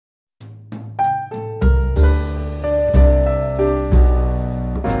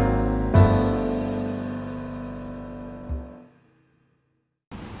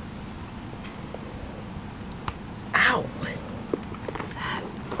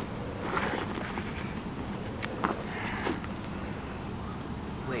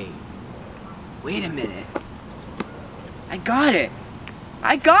Wait a minute. I got it.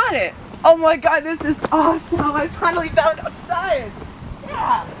 I got it. Oh my god, this is awesome. I finally found out science.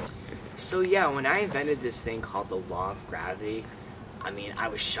 Yeah. So yeah, when I invented this thing called the law of gravity, I mean, I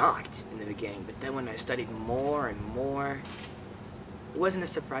was shocked in the beginning, but then when I studied more and more, it wasn't a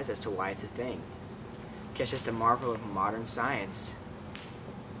surprise as to why it's a thing. It's just a marvel of modern science.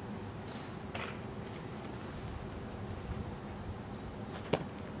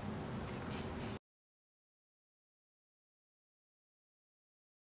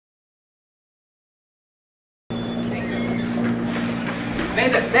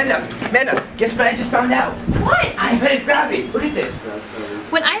 Amanda, guess what I just found out? What? I invented gravity. Look at this.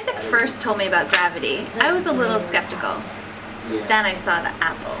 When Isaac first told me about gravity, I was a little skeptical. Then I saw the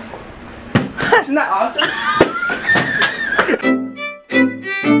apple. Isn't that awesome?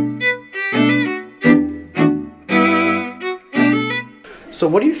 So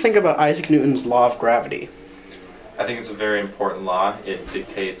what do you think about Isaac Newton's law of gravity? I think it's a very important law. It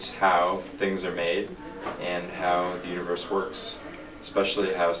dictates how things are made and how the universe works,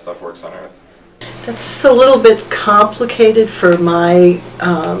 especially how stuff works on Earth. That's a little bit complicated for my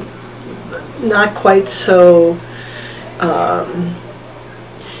not quite so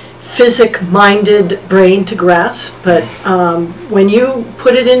physic-minded brain to grasp, but when you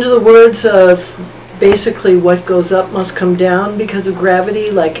put it into the words of basically what goes up must come down because of gravity,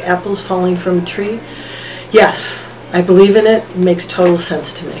 like apples falling from a tree, yes, I believe in it. It makes total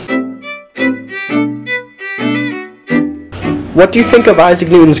sense to me. What do you think of Isaac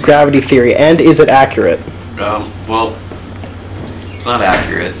Newton's gravity theory, and is it accurate? Well, it's not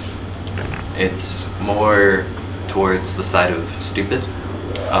accurate. It's more towards the side of stupid.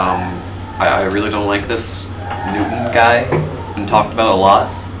 I really don't like this Newton guy. It's been talked about a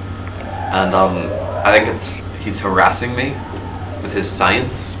lot, and I think he's harassing me with his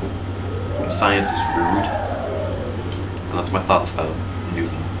science. Science is rude, and that's my thoughts about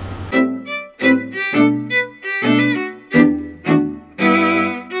Newton.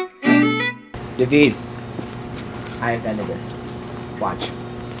 David, I invented this. Watch.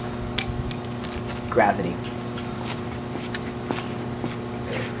 Gravity.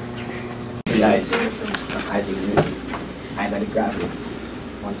 Guys, I'm Isaac Newton. I invented gravity.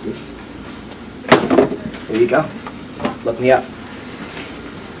 Want to see? Here you go. Look me up.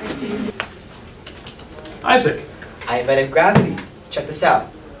 Isaac. I invented gravity. Check this out.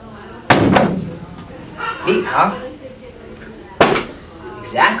 Neat, huh?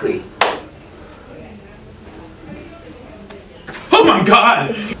 Exactly. Oh my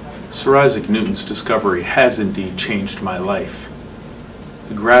God! Sir Isaac Newton's discovery has indeed changed my life.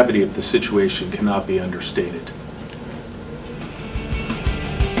 The gravity of the situation cannot be understated.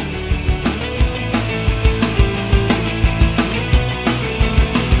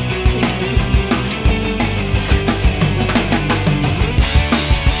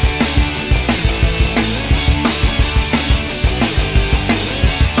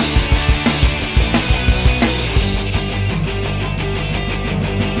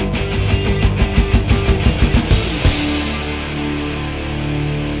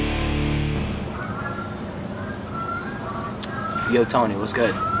 Yo, Tony, what's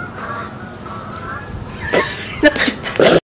good?